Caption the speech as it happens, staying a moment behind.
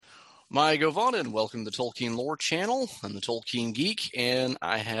My Govon, and welcome to the Tolkien Lore Channel. I'm the Tolkien Geek, and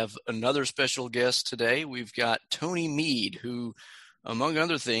I have another special guest today. We've got Tony Mead, who, among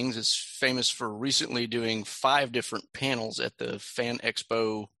other things, is famous for recently doing 5 different panels at the Fan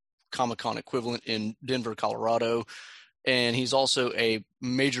Expo Comic-Con equivalent in Denver, Colorado. And he's also a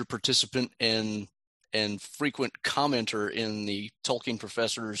major participant and frequent commenter in the Tolkien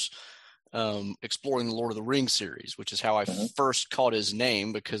Professor's Exploring the Lord of the Rings series, which is how I first caught his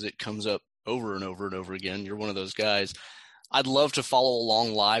name because it comes up over and over and over again. You're one of those guys. I'd love to follow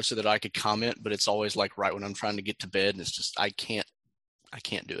along live so that I could comment, but it's always like right when I'm trying to get to bed, and it's just I can't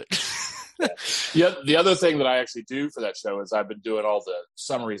do it. Yeah, the other thing that I actually do for that show is I've been doing all the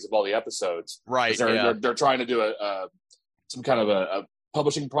summaries of all the episodes. Right. They're trying to do some kind of a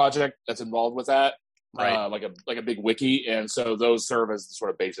publishing project that's involved with that. Right. Like a big wiki, and so those serve as the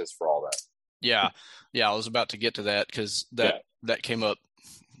sort of basis for all that. Yeah, I was about to get to that because that came up.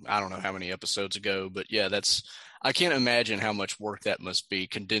 I don't know how many episodes ago, but yeah, I can't imagine how much work that must be,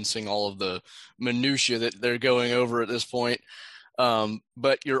 condensing all of the minutia that they're going over at this point.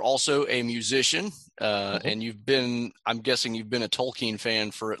 But you're also a musician, and I'm guessing you've been a Tolkien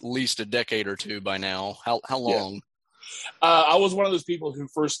fan for at least a decade or two by now. How long? Yeah. I was one of those people who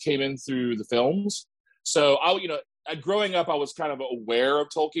first came in through the films. So growing up, I was kind of aware of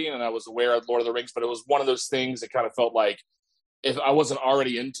Tolkien and I was aware of Lord of the Rings, but it was one of those things that kind of felt like if I wasn't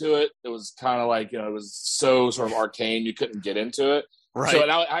already into it, it was kind of like, it was so sort of arcane, you couldn't get into it. Right. So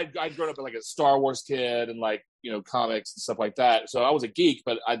I'd grown up like a Star Wars kid and like, comics and stuff like that. So I was a geek,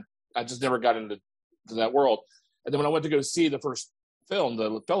 but I just never got into that world. And then when I went to go see the first film,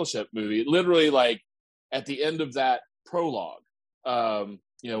 the Fellowship movie, literally like at the end of that prologue,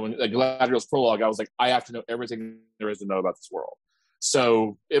 when Galadriel's prologue, I was like, I have to know everything there is to know about this world.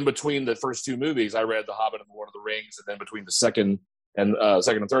 So in between the first 2 movies, I read The Hobbit and The Lord of the Rings, and then between the second and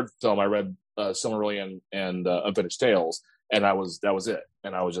third film, I read Silmarillion and Unfinished Tales, and that was it,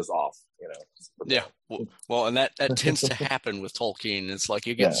 and I was just off, Yeah, well, and that tends to happen with Tolkien. It's like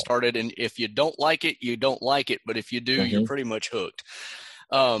you get started, and if you don't like it, you don't like it, but if you do, you're pretty much hooked.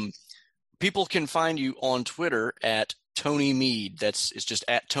 People can find you on Twitter at Tony Mead. It's just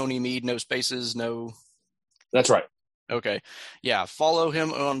at Tony Mead, no spaces, no. That's right. Okay. Yeah. Follow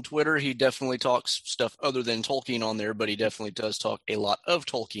him on Twitter. He definitely talks stuff other than Tolkien on there, but he definitely does talk a lot of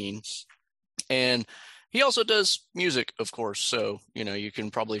Tolkien. And he also does music, of course. So, you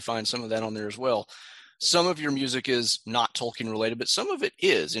can probably find some of that on there as well. Some of your music is not Tolkien related, but some of it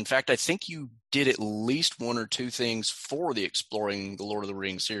is. In fact, I think you did at least 1 or 2 things for the Exploring the Lord of the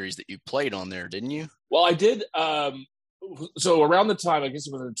Rings series that you played on there, didn't you? Well, I did. So around the time, I guess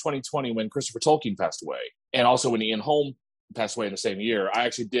it was in 2020 when Christopher Tolkien passed away, and also when Ian Holm passed away in the same year, I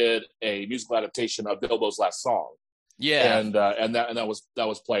actually did a musical adaptation of Bilbo's Last Song. Yeah, and that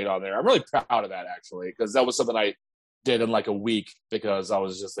was played on there. I'm really proud of that actually, because that was something I did in like a week because I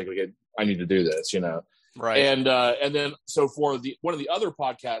was just like, I need to do this, Right. And then so for one of the other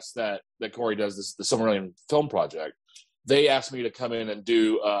podcasts that Corey does, this the Silmarillion Film Project, they asked me to come in and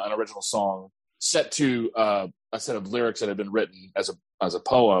do an original song set to a set of lyrics that had been written as a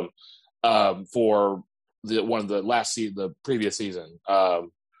poem for the previous season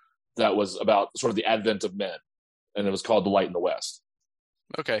that was about sort of the advent of men, and it was called The Light in the West.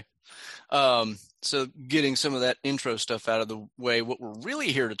 Okay. So getting some of that intro stuff out of the way, what we're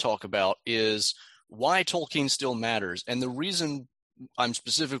really here to talk about is why Tolkien still matters. And the reason I'm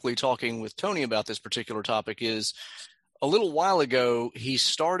specifically talking with Tony about this particular topic is a little while ago, he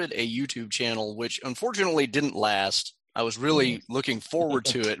started a YouTube channel, which unfortunately didn't last. I was really looking forward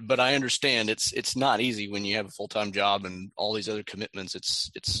to it, but I understand it's not easy when you have a full-time job and all these other commitments.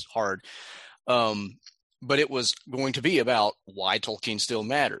 It's hard. But it was going to be about why Tolkien still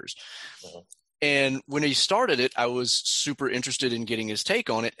matters. And when he started it, I was super interested in getting his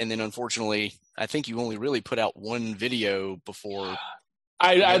take on it. And then unfortunately, I think you only really put out 1 video before.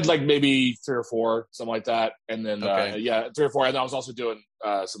 I'd like maybe 3 or 4, something like that. And then, 3 or 4. And I was also doing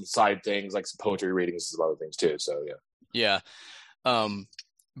some side things, like some poetry readings and some other things too. So, yeah. Yeah.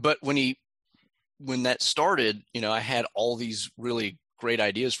 But when that started, I had all these really great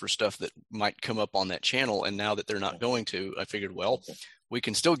ideas for stuff that might come up on that channel. And now that they're not going to, I figured, well, we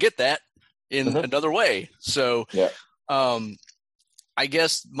can still get that in another way. So, I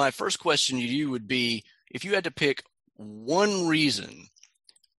guess my first question to you would be, if you had to pick one reason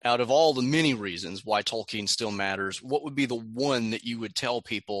out of all the many reasons why Tolkien still matters, what would be the one that you would tell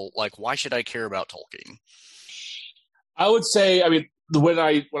people, like, why should I care about Tolkien? I would say, when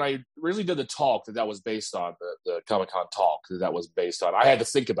I really did the talk that was based on, the Comic-Con talk that was based on, I had to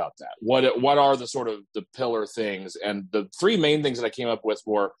think about that. What are the sort of the pillar things? And the 3 main things that I came up with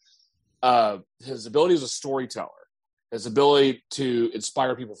were his ability as a storyteller, his ability to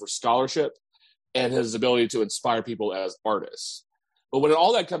inspire people for scholarship, and his ability to inspire people as artists. But when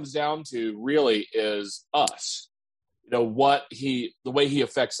all that comes down to really is us, the way he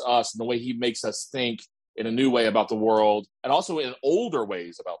affects us and the way he makes us think in a new way about the world, and also in older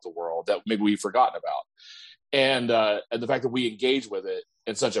ways about the world that maybe we've forgotten about. And the fact that we engage with it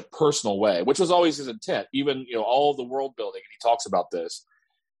in such a personal way, which was always his intent. Even all of the world building, and he talks about this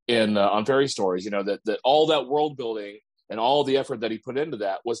in on Fairy Stories. That all that world building and all the effort that he put into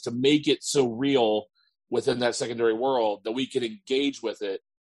that was to make it so real within that secondary world that we could engage with it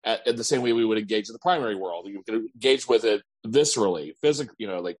in the same way we would engage in the primary world. You could engage with it viscerally, physically,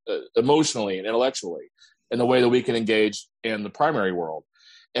 emotionally and intellectually, in the way that we can engage in the primary world.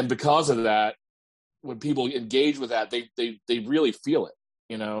 And because of that, when people engage with that, they really feel it,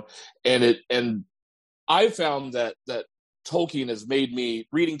 and I found that Tolkien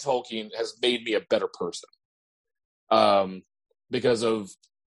reading Tolkien has made me a better person, because of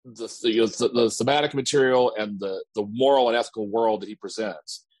the thematic material and the moral and ethical world that he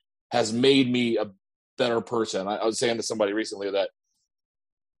presents has made me a better person. I was saying to somebody recently that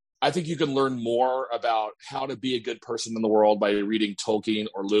I think you can learn more about how to be a good person in the world by reading Tolkien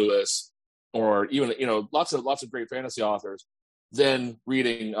or Lewis, or even lots of great fantasy authors, than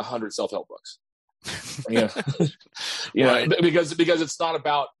reading 100 self-help books. Right. Because it's not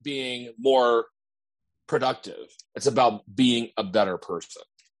about being more productive; it's about being a better person.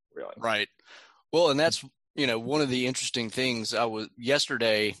 Really, right. Well, and that's one of the interesting things. I was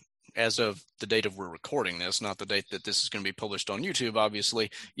yesterday, as of the date of we're recording this, not the date that this is going to be published on YouTube,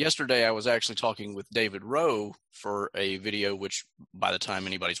 obviously. Yesterday, I was actually talking with David Rowe for a video, which by the time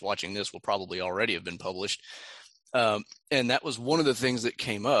anybody's watching this will probably already have been published. And that was one of the things that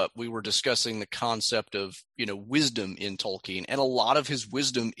came up. We were discussing the concept of, wisdom in Tolkien. And a lot of his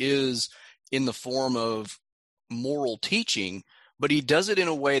wisdom is in the form of moral teaching, but he does it in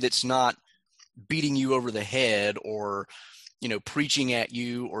a way that's not beating you over the head or preaching at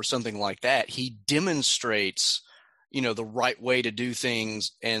you or something like that. He demonstrates, the right way to do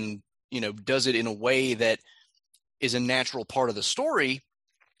things, and, does it in a way that is a natural part of the story.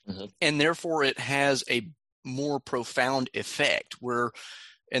 Mm-hmm. And therefore it has a more profound effect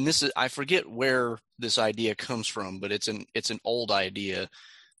and this is, I forget where this idea comes from, but it's an old idea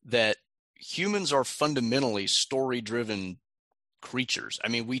that humans are fundamentally story-driven creatures. I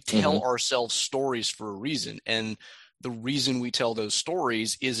mean, we tell mm-hmm. ourselves stories for a reason. And the reason we tell those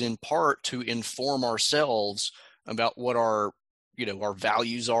stories is in part to inform ourselves about what our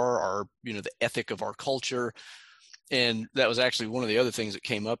values are, the ethic of our culture. And that was actually one of the other things that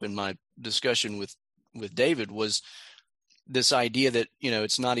came up in my discussion with David, was this idea that,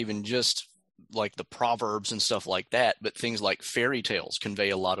 it's not even just like the proverbs and stuff like that, but things like fairy tales convey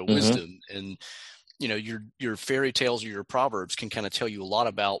a lot of mm-hmm. wisdom. And, your fairy tales or your proverbs can kind of tell you a lot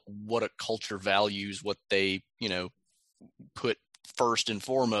about what a culture values, what they, put first and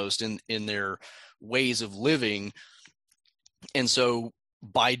foremost in their ways of living. And so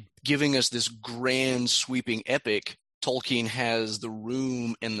by giving us this grand sweeping epic, Tolkien has the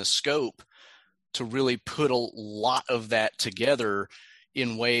room and the scope to really put a lot of that together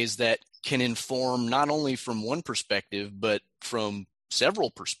in ways that can inform not only from one perspective, but from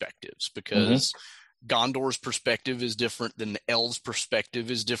several perspectives, because mm-hmm. Gondor's perspective is different than the elves' perspective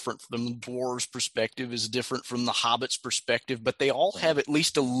is different from the dwarves' perspective is different from the hobbits' perspective, but they all have at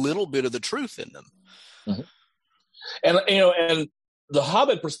least a little bit of the truth in them. Mm-hmm. And the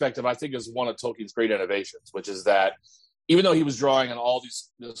Hobbit perspective, I think, is one of Tolkien's great innovations, which is that even though he was drawing on all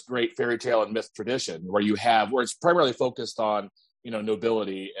this great fairy tale and myth tradition, where it's primarily focused on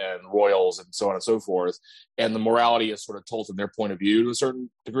nobility and royals and so on and so forth, and the morality is sort of told from their point of view to a certain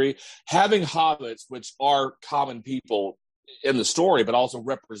degree, having hobbits, which are common people in the story, but also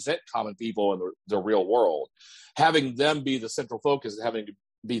represent common people in the real world, having them be the central focus and having to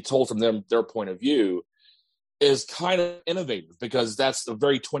be told from their point of view is kind of innovative, because that's a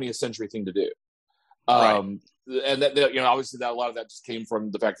very 20th century thing to do. Right. And that, obviously that a lot of that just came from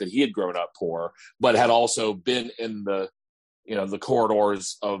the fact that he had grown up poor, but had also been in the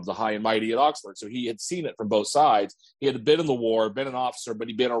corridors of the high and mighty at Oxford. So he had seen it from both sides. He had been in the war, been an officer, but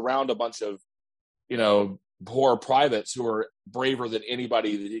he'd been around a bunch of, poor privates who were braver than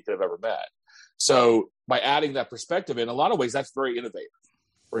anybody that he could have ever met. So by adding that perspective, in a lot of ways, that's very innovative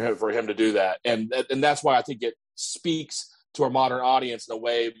for him to do that. And that's why I think it speaks to a modern audience in a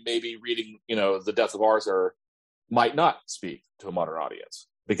way maybe reading, The Death of Arthur might not speak to a modern audience,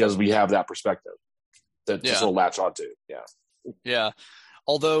 because we have that perspective that just will latch onto. Yeah. Yeah.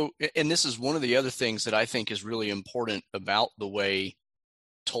 Although, and this is one of the other things that I think is really important about the way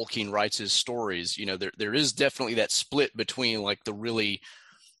Tolkien writes his stories. There is definitely that split between like the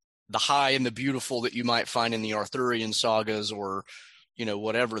high and the beautiful that you might find in the Arthurian sagas, or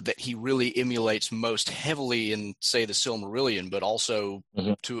whatever, that he really emulates most heavily in, say, the Silmarillion, but also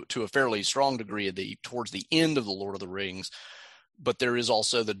to a fairly strong degree towards the end of the Lord of the Rings. But there is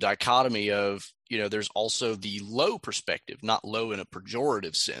also the dichotomy of, there's also the low perspective, not low in a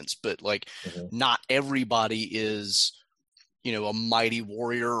pejorative sense, but like not everybody is, a mighty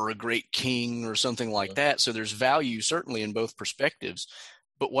warrior or a great king or something like that. So there's value certainly in both perspectives.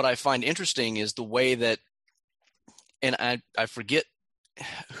 But what I find interesting is the way that, and I forget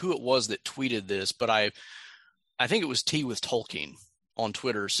who it was that tweeted this, but I think it was Tea with Tolkien on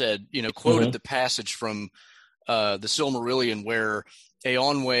Twitter said, quoted the passage from the Silmarillion where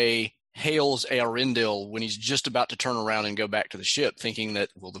Eonwë hails Eärendil when he's just about to turn around and go back to the ship, thinking that,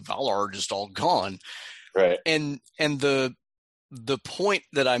 well, the Valar are just all gone. Right. And the point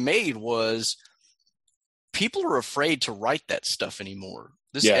that I made was people are afraid to write that stuff anymore.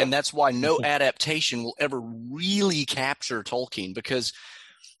 And that's why no adaptation will ever really capture Tolkien, because,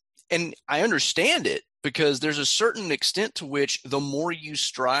 and I understand it, because there's a certain extent to which the more you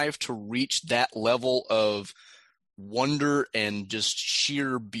strive to reach that level of wonder and just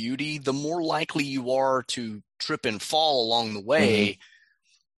sheer beauty, the more likely you are to trip and fall along the way.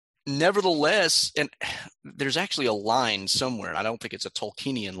 Nevertheless, and there's actually a line somewhere, and I don't think it's a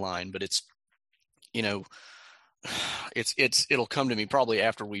Tolkienian line, but it's, it'll come to me probably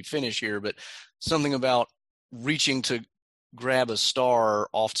after we finish here, but something about reaching to grab a star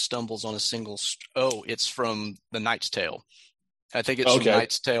oft stumbles on a single it's from The Knight's Tale. I think it's from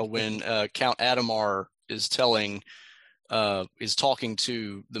Knight's Tale when Count Adhemar is talking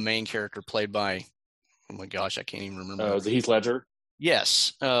to the main character played by, oh my gosh, I can't even remember. Is it Heath Ledger?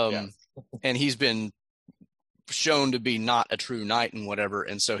 Yes. And he's been shown to be not a true knight and whatever,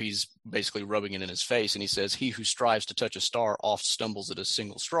 and so he's basically rubbing it in his face, and he says, he who strives to touch a star oft stumbles at a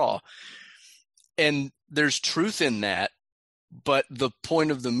single straw. And there's truth in that, but the point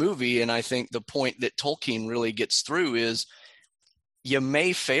of the movie, and I think the point that Tolkien really gets through, is you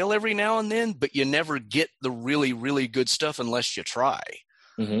may fail every now and then, but you never get the really, really good stuff unless you try.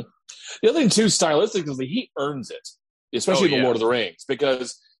 The other thing too, stylistically, he earns it, especially in The Lord of the Rings,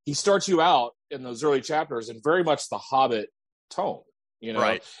 because he starts you out in those early chapters in very much the Hobbit tone.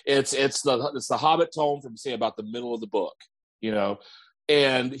 Right. It's the Hobbit tone from, say, about the middle of the book,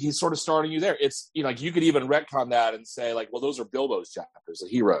 and he's sort of starting you there. It's, like, you could even retcon that and say, like, well, those are Bilbo's chapters that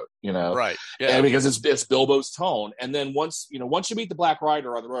he wrote, Right. Yeah. And because it's Bilbo's tone. And then once you meet the Black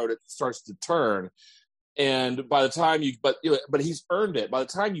Rider on the road, it starts to turn. And by the time but he's earned it. By the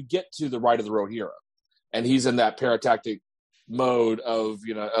time you get to the right of the road hero, and he's in that paratactic mode of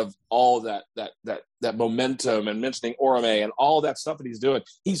of all that momentum, and mentioning Orome and all that stuff that he's doing,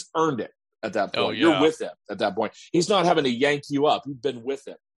 he's earned it at that point. You're with him at that point. He's not having to yank you up. You've been with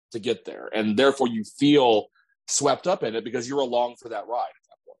him to get there, and therefore you feel swept up in it because you're along for that ride at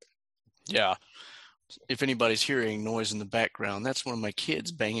that point. Yeah. If anybody's hearing noise in the background, that's one of my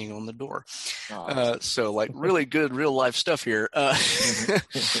kids banging on the door. So like really good real life stuff here.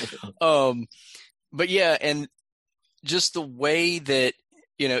 But yeah, and just the way that,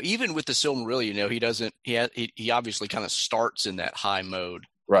 even with the Silmarillion, he obviously kind of starts in that high mode.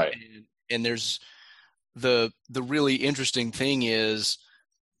 Right. And there's the really interesting thing is,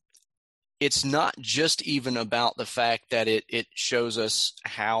 it's not just even about the fact that it shows us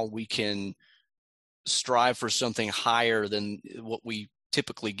how we can strive for something higher than what we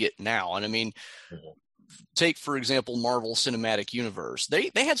typically get now. And I mean, take, for example, Marvel Cinematic Universe. They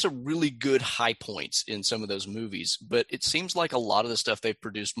had some really good high points in some of those movies, but it seems like a lot of the stuff they've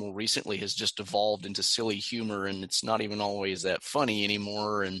produced more recently has just evolved into silly humor, and it's not even always that funny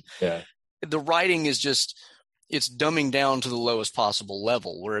anymore. And the writing is just, it's dumbing down to the lowest possible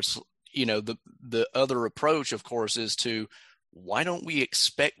level, where it's, the other approach, of course, is to, why don't we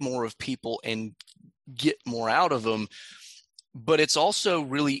expect more of people and get more out of them? But it's also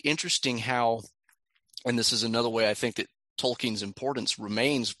really interesting how, and this is another way I think that Tolkien's importance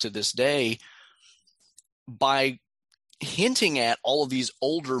remains to this day, by hinting at all of these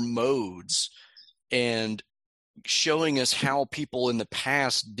older modes and showing us how people in the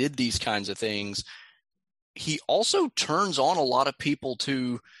past did these kinds of things. He also turns on a lot of people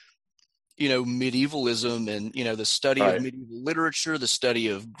to, medievalism and, the study of medieval literature, the study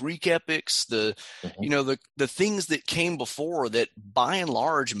of Greek epics, the things that came before that by and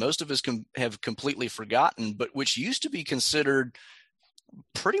large, most of us have completely forgotten, but which used to be considered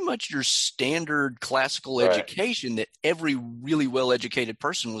pretty much your standard classical Right. education that every really well-educated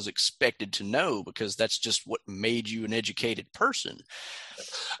person was expected to know, because that's just what made you an educated person.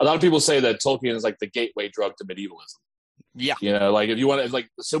 A lot of people say that Tolkien is like the gateway drug to medievalism. Yeah. You know, like if you want to, like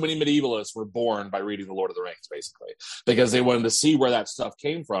so many medievalists were born by reading The Lord of the Rings, basically, because they wanted to see where that stuff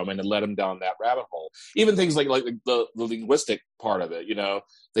came from, and it led them down that rabbit hole. Even things like the linguistic part of it, you know,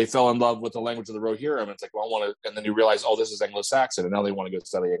 they fell in love with the language of the Rohirrim. And it's like, well, I want to, and then you realize, oh, this is Anglo-Saxon, and now they want to go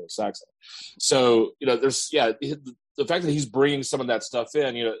study Anglo-Saxon. So, you know, the fact that he's bringing some of that stuff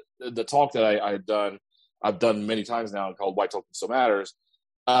in, you know, the talk that I've done many times now called Why Tolkien Still Matters.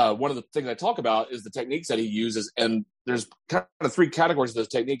 One of the things I talk about is the techniques that he uses, and there's kind of three categories of those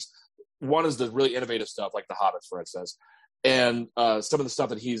techniques. One is the really innovative stuff, like The Hobbit, for instance, and some of the stuff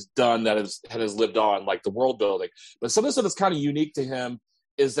that he's done that has lived on, like the world building. But some of the stuff that's kind of unique to him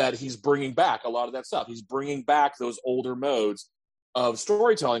is that he's bringing back a lot of that stuff. He's bringing back those older modes of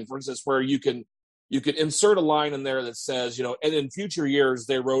storytelling, for instance, where you can insert a line in there that says, you know, and in future years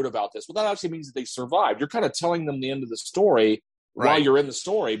they wrote about this. Well, that actually means that they survived. You're kind of telling them the end of the story while you're in the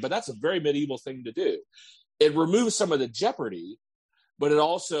story, but that's a very medieval thing to do. It removes some of the jeopardy, but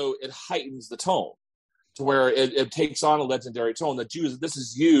it heightens the tone to where it takes on a legendary tone that this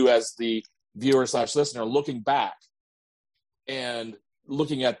is you as the viewer / listener looking back and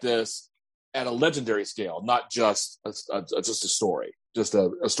looking at this at a legendary scale, not just a story, just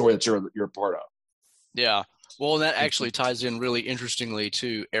a story that you're a part of. Yeah. Well, that actually ties in really interestingly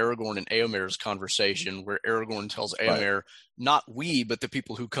to Aragorn and Éomer's conversation, where Aragorn tells Éomer, right, not we, but the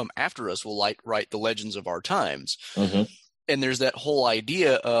people who come after us will write the legends of our times. Mm-hmm. And there's that whole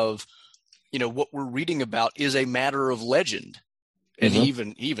idea of, you know, what we're reading about is a matter of legend. And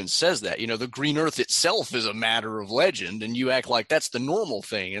mm-hmm. he even says that, you know, the green earth itself is a matter of legend, and you act like that's the normal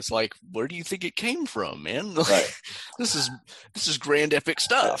thing. It's like, where do you think it came from, man? Right. This is grand epic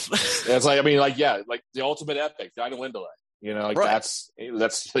stuff. It's like, I mean, like, yeah, like the ultimate epic, Dino Windley. You know, like right.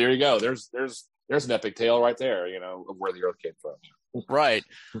 that's there you go. There's an epic tale right there, you know, of where the earth came from. Right.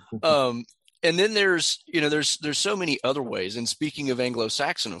 And then there's so many other ways. And speaking of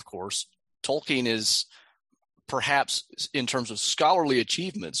Anglo-Saxon, of course, Tolkien is perhaps, in terms of scholarly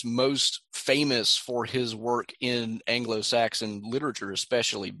achievements, most famous for his work in Anglo-Saxon literature,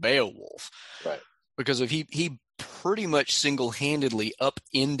 especially Beowulf. Right. Because he pretty much single-handedly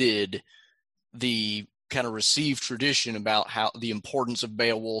upended the kind of received tradition about how the importance of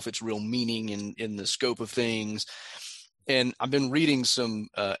Beowulf, its real meaning in the scope of things. And I've been reading some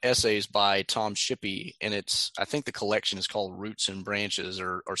essays by Tom Shippey, and I think the collection is called Roots and Branches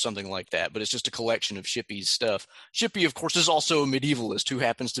or something like that, but it's just a collection of Shippey's stuff. Shippey, of course, is also a medievalist who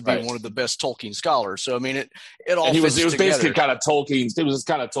happens to be one of the best Tolkien scholars. So, I mean, it all and fits it was together. basically kind of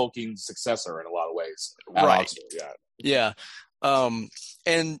Tolkien's successor in a lot of ways. Right. Oxford, yeah.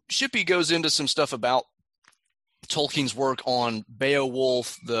 And Shippey goes into some stuff about Tolkien's work on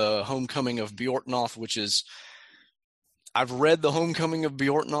Beowulf, the Homecoming of Beorhtnoth, which is, I've read The Homecoming of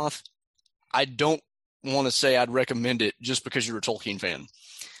Beorhtnoth. I don't want to say I'd recommend it just because you're a Tolkien fan.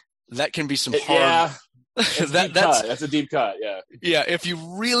 That can be some hard. Yeah, that's a deep cut. Yeah. Yeah. If you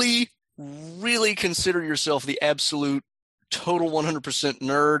really, really consider yourself the absolute total 100%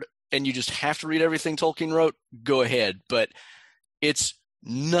 nerd and you just have to read everything Tolkien wrote, go ahead. But it's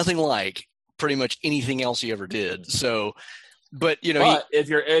nothing like pretty much anything else he ever did. So, but you know, if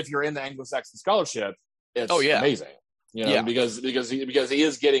you're in the Anglo-Saxon scholarship, it's amazing. You know, because he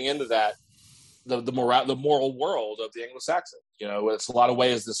is getting into that the moral world of the Anglo-Saxon. You know, it's a lot of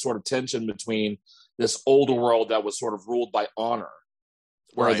ways this sort of tension between this older world that was sort of ruled by honor,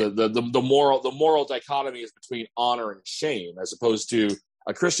 where the moral dichotomy is between honor and shame, as opposed to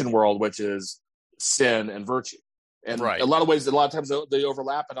a Christian world, which is sin and virtue. And a lot of times they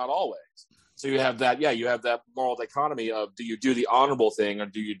overlap, but not always. So you have that moral dichotomy of, do you do the honorable thing or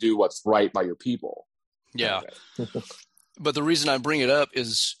do you do what's right by your people? Yeah. But the reason I bring it up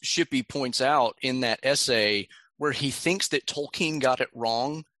is Shippey points out in that essay where he thinks that Tolkien got it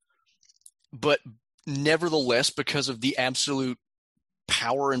wrong, but nevertheless, because of the absolute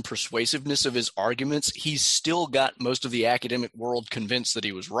power and persuasiveness of his arguments, he's still got most of the academic world convinced that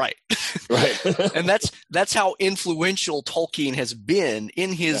he was right. Right. And that's how influential Tolkien has been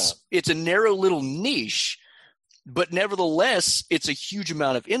in his, it's a narrow little niche, but nevertheless, it's a huge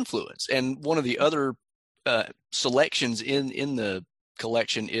amount of influence. And one of the other selections in the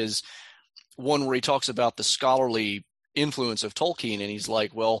collection is one where he talks about the scholarly influence of Tolkien, and he's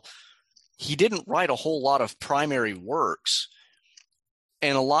like, well, he didn't write a whole lot of primary works,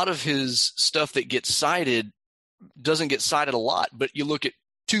 and a lot of his stuff that gets cited doesn't get cited a lot, but you look at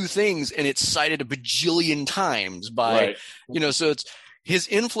two things and it's cited a bajillion times by, you know, so his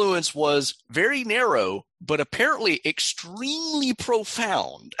influence was very narrow, but apparently extremely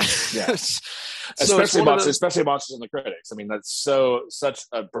profound. Yeah. So especially Monsters and the Critics. I mean, that's such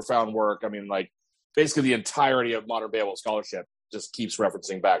a profound work. I mean, like basically the entirety of modern Beowulf scholarship just keeps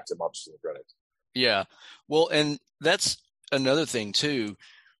referencing back to Monsters and the Critics. Yeah. Well, and that's another thing too.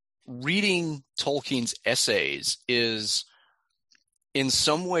 Reading Tolkien's essays is in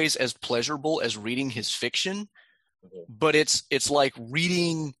some ways as pleasurable as reading his fiction, but it's like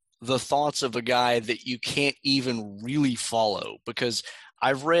reading the thoughts of a guy that you can't even really follow, because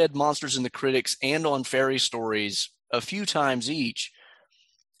I've read Monsters and the Critics and On Fairy Stories a few times each,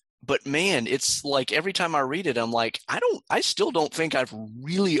 but man, it's like every time I read it, I'm like, I still don't think I've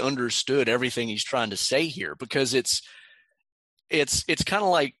really understood everything he's trying to say here, because it's kind of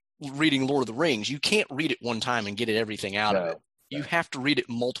like reading Lord of the Rings. You can't read it one time and get everything out of it. You have to read it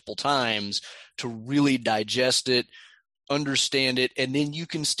multiple times to really digest it, understand it, and then you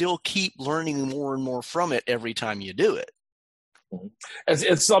can still keep learning more and more from it every time you do it.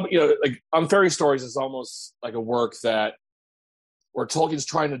 It's some, like On Fairy Stories is almost like a work that where Tolkien's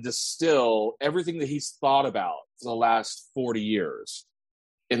trying to distill everything that he's thought about for the last 40 years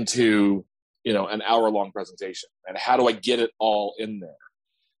into, an hour-long presentation. And how do I get it all in there?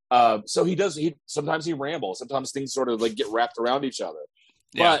 So sometimes he rambles. Sometimes things sort of like get wrapped around each other.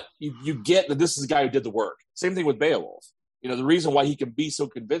 Yeah. But you get that this is the guy who did the work. Same thing with Beowulf. The reason why he can be so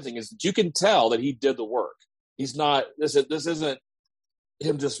convincing is that you can tell that he did the work. He's not, this isn't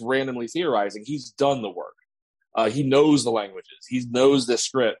him just randomly theorizing. He's done the work. He knows the languages. He knows the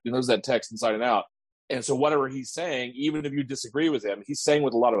script. He knows that text inside and out. And so whatever he's saying, even if you disagree with him, he's saying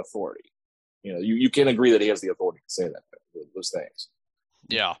with a lot of authority. You can agree that he has the authority to say those things.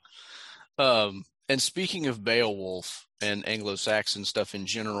 Yeah. And speaking of Beowulf and Anglo-Saxon stuff in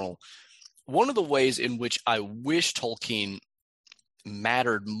general, one of the ways in which I wish Tolkien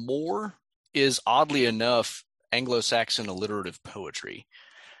mattered more is, oddly enough, Anglo-Saxon alliterative poetry.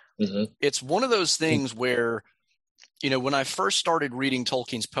 Mm-hmm. It's one of those things where, when I first started reading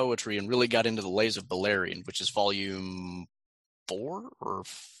Tolkien's poetry and really got into the Lays of Beleriand, which is volume 4 or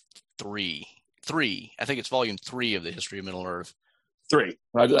 3? 3. I think it's volume 3 of the History of Middle-earth. 3.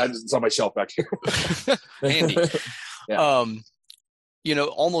 It's on my shelf back here. Handy. Yeah.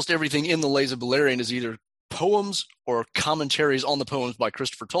 Almost everything in the Lays of Beleriand is either poems or commentaries on the poems by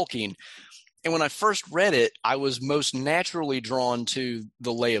Christopher Tolkien. And when I first read it, I was most naturally drawn to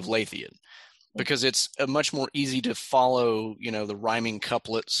the Lay of Leithian, because it's a much more easy to follow, the rhyming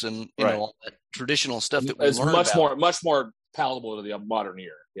couplets and all that traditional stuff that we learn about. It's much more palatable to the modern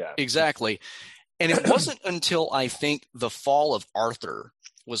ear. Yeah, exactly. And it wasn't until I think The Fall of Arthur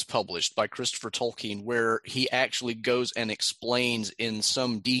was published by Christopher Tolkien where he actually goes and explains in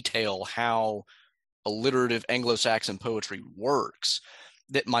some detail how alliterative Anglo-Saxon poetry works,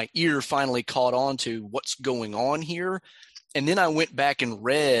 that my ear finally caught on to what's going on here. And then I went back and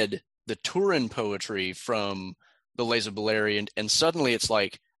read the Turin poetry from the Lays of Beleriand, and suddenly it's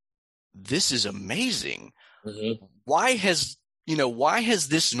like, this is amazing. Mm-hmm. Why has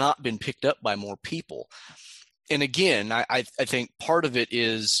this not been picked up by more people? And again, I think part of it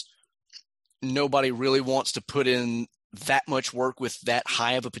is nobody really wants to put in that much work with that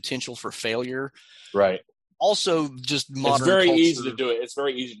high of a potential for failure. Right. Also, just modern It's very culture. easy to do it. It's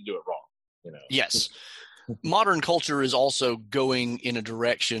very easy to do it wrong. Yes. Modern culture is also going in a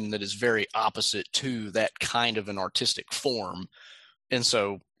direction that is very opposite to that kind of an artistic form. And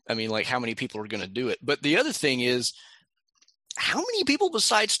so, how many people are going to do it? But the other thing is, how many people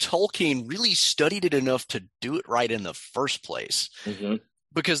besides Tolkien really studied it enough to do it right in the first place? Mm-hmm.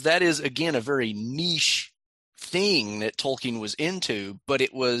 Because that is, again, a very niche thing that Tolkien was into, but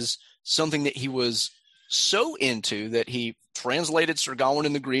it was something that he was so into that he translated Sir Gawain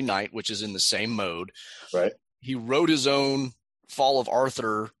and the Green Knight, which is in the same mode. Right. He wrote his own Fall of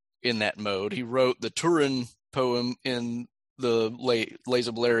Arthur in that mode. He wrote the Turin poem in the Lays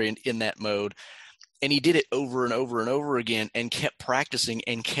of Beleriand in that mode. And he did it over and over and over again and kept practicing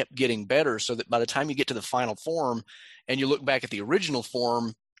and kept getting better, so that by the time you get to the final form and you look back at the original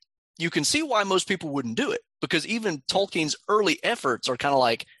form, you can see why most people wouldn't do it, because even Tolkien's early efforts are kind of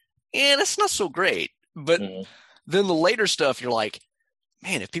like, that's not so great. But then the later stuff, you're like,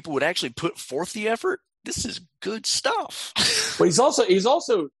 man, if people would actually put forth the effort, this is good stuff. But he's also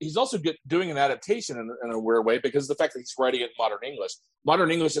good doing an adaptation in a weird way, because of the fact that he's writing it in modern English.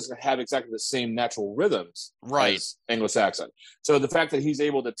 Modern English doesn't have exactly the same natural rhythms as Anglo-Saxon. So the fact that he's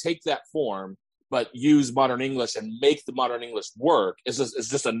able to take that form but use modern English and make the modern English work is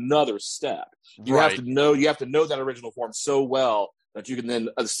just another step. You have to know that original form so well that you can then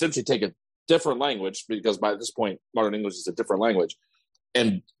essentially take a different language, because by this point modern English is a different language,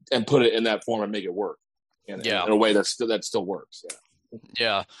 and put it in that form and make it work in a way that still works.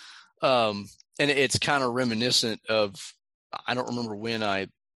 Yeah. And it's kind of reminiscent of, I don't remember when I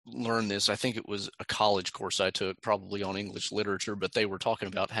learned this. I think it was a college course I took, probably on English literature, but they were talking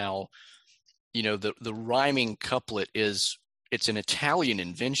about how, the rhyming couplet it's an Italian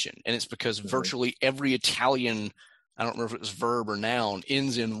invention. And it's because virtually every Italian, I don't remember if it was verb or noun,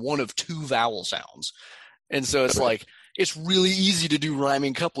 ends in one of two vowel sounds. And so it's like, it's really easy to do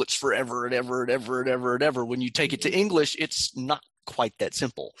rhyming couplets forever and ever and ever and ever and ever. When you take it to English, it's not quite that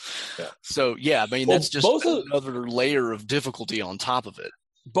simple. Yeah. So that's just another layer of difficulty on top of it.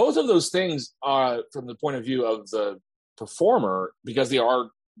 Both of those things are from the point of view of the performer, because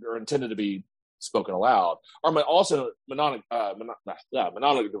they're intended to be spoken aloud, are also mnemonic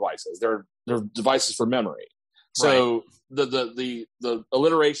devices. They're devices for memory. So the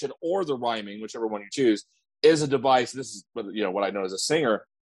alliteration or the rhyming, whichever one you choose, is a device. This is what I know as a singer,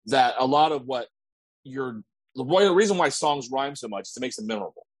 that a lot of the reason why songs rhyme so much is to make them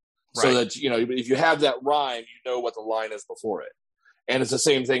memorable. Right. So that if you have that rhyme, you know what the line is before it. And it's the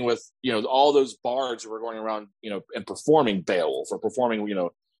same thing with all those bards who were going around and performing Beowulf or performing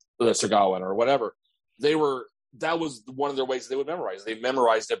the Sir Gawain or whatever. That was one of their ways they would memorize. They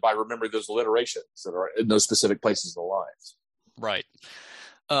memorized it by remembering those alliterations that are in those specific places of the lines. Right.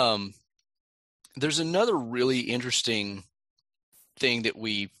 There's another really interesting thing that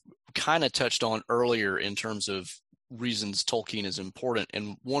we kind of touched on earlier in terms of reasons Tolkien is important,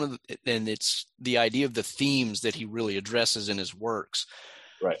 and it's the idea of the themes that he really addresses in his works.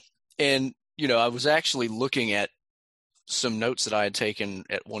 Right. And I was actually looking at some notes that I had taken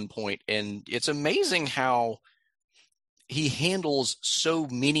at one point, and it's amazing how he handles so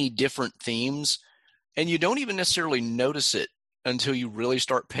many different themes, and you don't even necessarily notice it until you really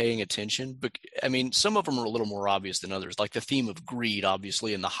start paying attention. But I mean, some of them are a little more obvious than others. Like the theme of greed,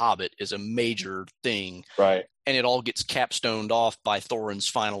 obviously, in The Hobbit is a major thing. Right. And it all gets capstoned off by Thorin's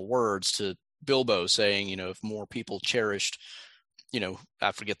final words to Bilbo saying, if more people cherished,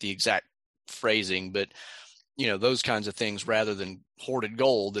 I forget the exact phrasing, but, those kinds of things rather than hoarded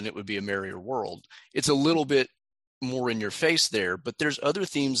gold, then it would be a merrier world. It's a little bit more in your face there, but there's other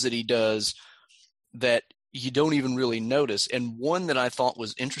themes that he does that you don't even really notice. And one that I thought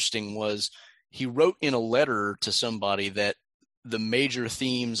was interesting was he wrote in a letter to somebody that the major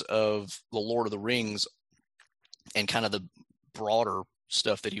themes of The Lord of the Rings and kind of the broader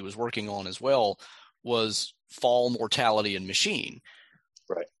stuff that he was working on as well was fall, mortality, and machine.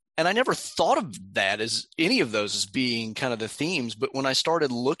 Right. And I never thought of that as any of those as being kind of the themes. But when I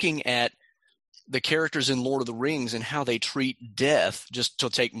started looking at the characters in Lord of the Rings and how they treat death, just to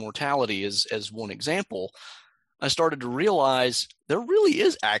take mortality as one example, I started to realize there really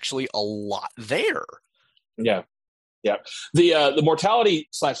is actually a lot there. Yeah. Yeah. The mortality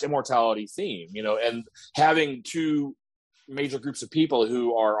 / immortality theme, and having two major groups of people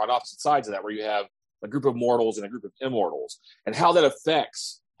who are on opposite sides of that, where you have a group of mortals and a group of immortals, and how that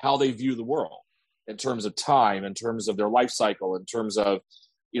affects how they view the world in terms of time, in terms of their life cycle, in terms of,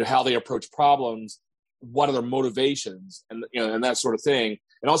 how they approach problems, what are their motivations, and that sort of thing.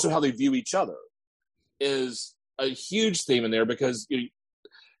 And also how they view each other is a huge theme in there, because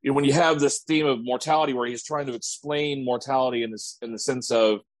when you have this theme of mortality, where he's trying to explain mortality in the sense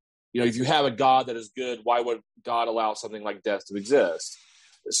of, if you have a God that is good, why would God allow something like death to exist?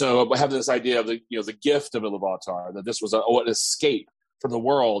 So I have this idea of the gift of Iluvatar, that this was an escape from the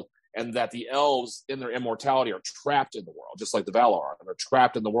world, and that the elves in their immortality are trapped in the world, just like the Valar, and they're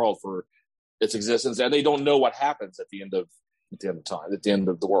trapped in the world for its existence, and they don't know what happens at the end of time, at the end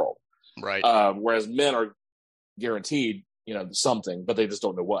of the world. Right. Whereas men are guaranteed, something, but they just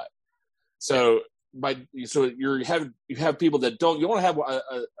don't know what. So you have people that don't. You want to have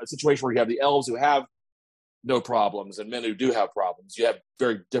a situation where you have the elves who have no problems and men who do have problems. You have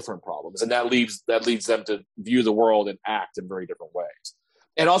very different problems, and that leads them to view the world and act in very different ways.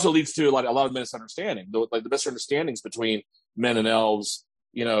 It also leads to a lot of misunderstanding, like the misunderstandings between men and elves.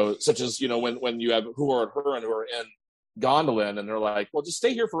 Such as when you have Huor and Hurin who are in Gondolin, and they're like, "Well, just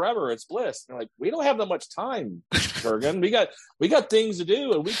stay here forever. It's bliss." And they're like, "We don't have that much time, Kurgan. we got things to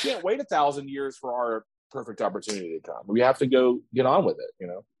do, and we can't wait 1,000 years for our perfect opportunity to come. We have to go get on with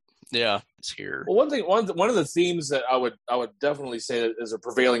it." Yeah, it's here. Well, one of the themes that I would definitely say that is a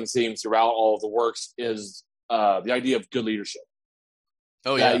prevailing theme throughout all of the works is the idea of good leadership.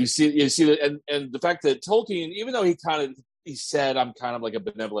 Oh yeah, you see that, and the fact that Tolkien, even though he said, I'm kind of like a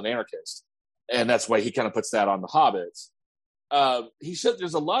benevolent anarchist, and that's why he kind of puts that on the hobbits. He said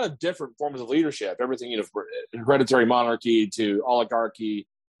there's a lot of different forms of leadership, everything, hereditary monarchy to oligarchy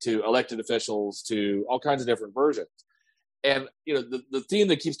to elected officials to all kinds of different versions. And the theme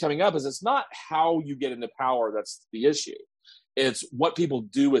that keeps coming up is it's not how you get into power that's the issue. It's what people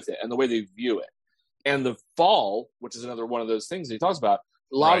do with it and the way they view it. And the fall, which is another one of those things that he talks about,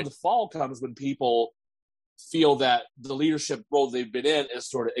 a lot of the fall comes when people feel that the leadership role they've been in is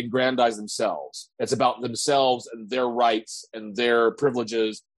sort of aggrandize themselves. It's about themselves and their rights and their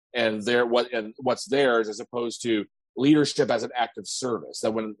privileges and what's theirs, as opposed to leadership as an act of service.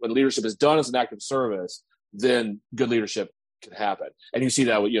 That when leadership is done as an act of service, then good leadership can happen. And you see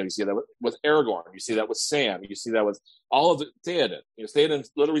that with, you see that with Aragorn, you see that with Sam, you see that with all of the Theoden. Theoden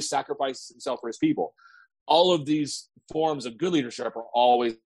literally sacrificed himself for his people. All of these forms of good leadership are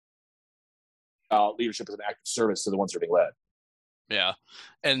always about leadership as an act of service to the ones that are being led. Yeah.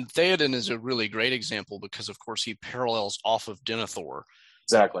 And Theoden is a really great example because, of course, he parallels off of Denethor.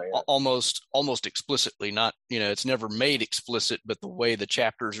 Exactly. Yeah. Almost explicitly. Not, it's never made explicit, but the way the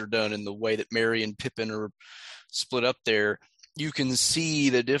chapters are done and the way that Merry and Pippin are split up there, you can see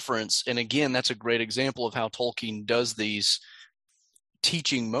the difference. And again, that's a great example of how Tolkien does these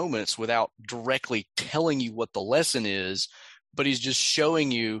teaching moments without directly telling you what the lesson is, but he's just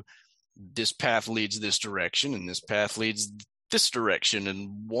showing you this path leads this direction and this path leads this direction,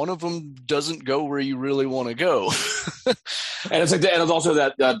 and one of them doesn't go where you really want to go. And it's and also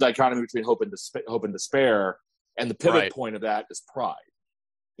that dichotomy between hope and despair, and the pivot point of that is pride.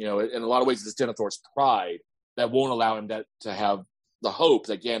 In a lot of ways, it's Denethor's pride that won't allow him to have the hope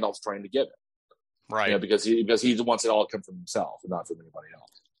that Gandalf's trying to give him. Right. Because he wants it all to come from himself and not from anybody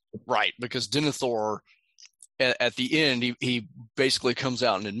else. Right. Because Denethor, at the end, he basically comes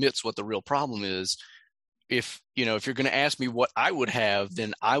out and admits what the real problem is. If you're going to ask me what I would have,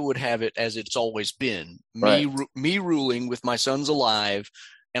 then I would have it as it's always been. Me ruling with my sons alive,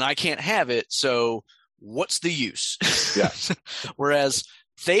 and I can't have it. So what's the use? Yeah. Whereas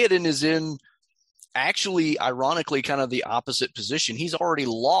Theoden is in, actually, ironically, kind of the opposite position. He's already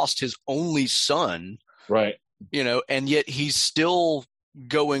lost his only son. Right. And yet he's still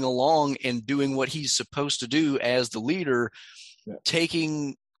going along and doing what he's supposed to do as the leader,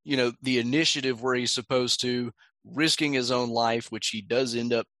 taking the initiative where he's supposed to, risking his own life, which he does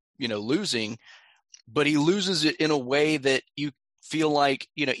end up, losing, but he loses it in a way that you feel like,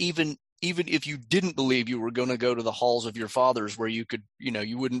 even if you didn't believe you were going to go to the halls of your fathers where you could,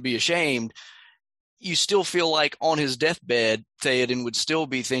 you wouldn't be ashamed, you still feel like on his deathbed, Theoden would still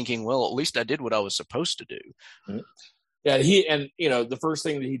be thinking, well, at least I did what I was supposed to do. Mm-hmm. Yeah. The first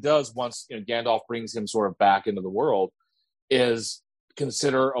thing that he does once Gandalf brings him sort of back into the world is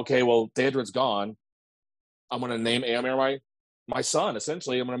consider, okay, well, Theoden's gone. I'm going to name Éomer my son,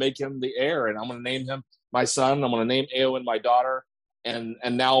 essentially. I'm going to make him the heir, and I'm going to name him my son. I'm going to name Éowyn my daughter. And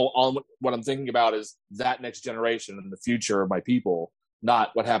now all what I'm thinking about is that next generation and the future of my people,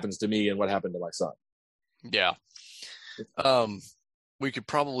 not what happens to me and what happened to my son. Yeah. We could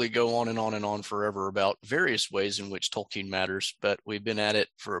probably go on and on and on forever about various ways in which Tolkien matters, but we've been at it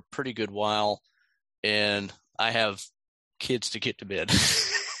for a pretty good while, and I have kids to get to bed.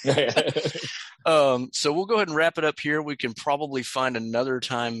 So we'll go ahead and wrap it up here. We can probably find another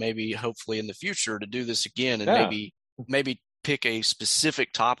time, maybe hopefully in the future, to do this again, and maybe pick a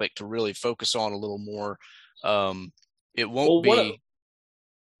specific topic to really focus on a little more. It won't be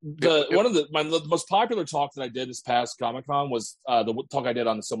one of the most popular talk that I did this past Comic-Con was the talk I did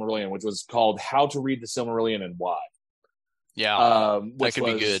on the Silmarillion, which was called "How to Read the Silmarillion and Why." Yeah, that could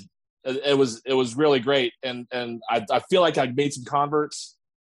be good. It was really great, and I feel like I made some converts.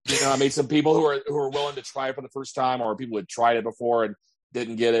 I made some people who are willing to try it for the first time, or people who had tried it before and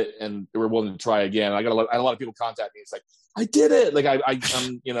didn't get it, and they were willing to try again. I had a lot of people contact me. It's like, I did it. Like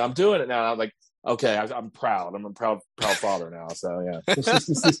I'm doing it now. And I'm like, okay, I'm proud. I'm a proud father now. So yeah.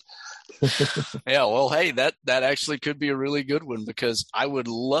 Yeah. Well, hey, that actually could be a really good one, because I would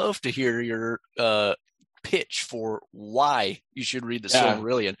love to hear your pitch for why you should read the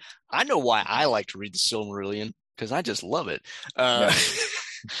Silmarillion. I know why I like to read the Silmarillion, because I just love it.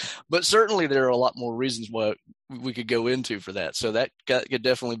 But certainly there are a lot more reasons why we could go into for that. So that could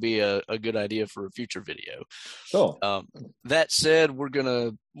definitely be a good idea for a future video. Cool. That said, we're going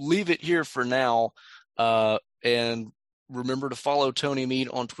to leave it here for now. And remember to follow Tony Mead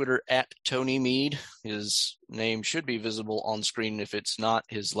on Twitter at Tony Mead. His name should be visible on screen. If it's not,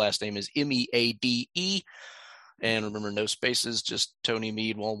 his last name is Meade. And remember, no spaces, just Tony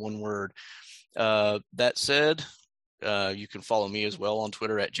Mead, one word. That said, you can follow me as well on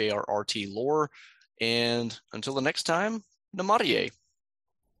Twitter at JRRTLore. And until the next time, Namarie.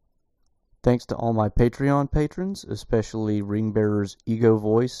 Thanks to all my Patreon patrons, especially Ringbearer's Ego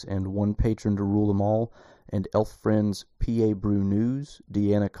Voice and One Patron to Rule Them All, and Elf Friends PA Brew News,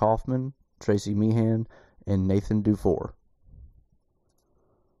 Deanna Kaufman, Tracy Meehan, and Nathan Dufour.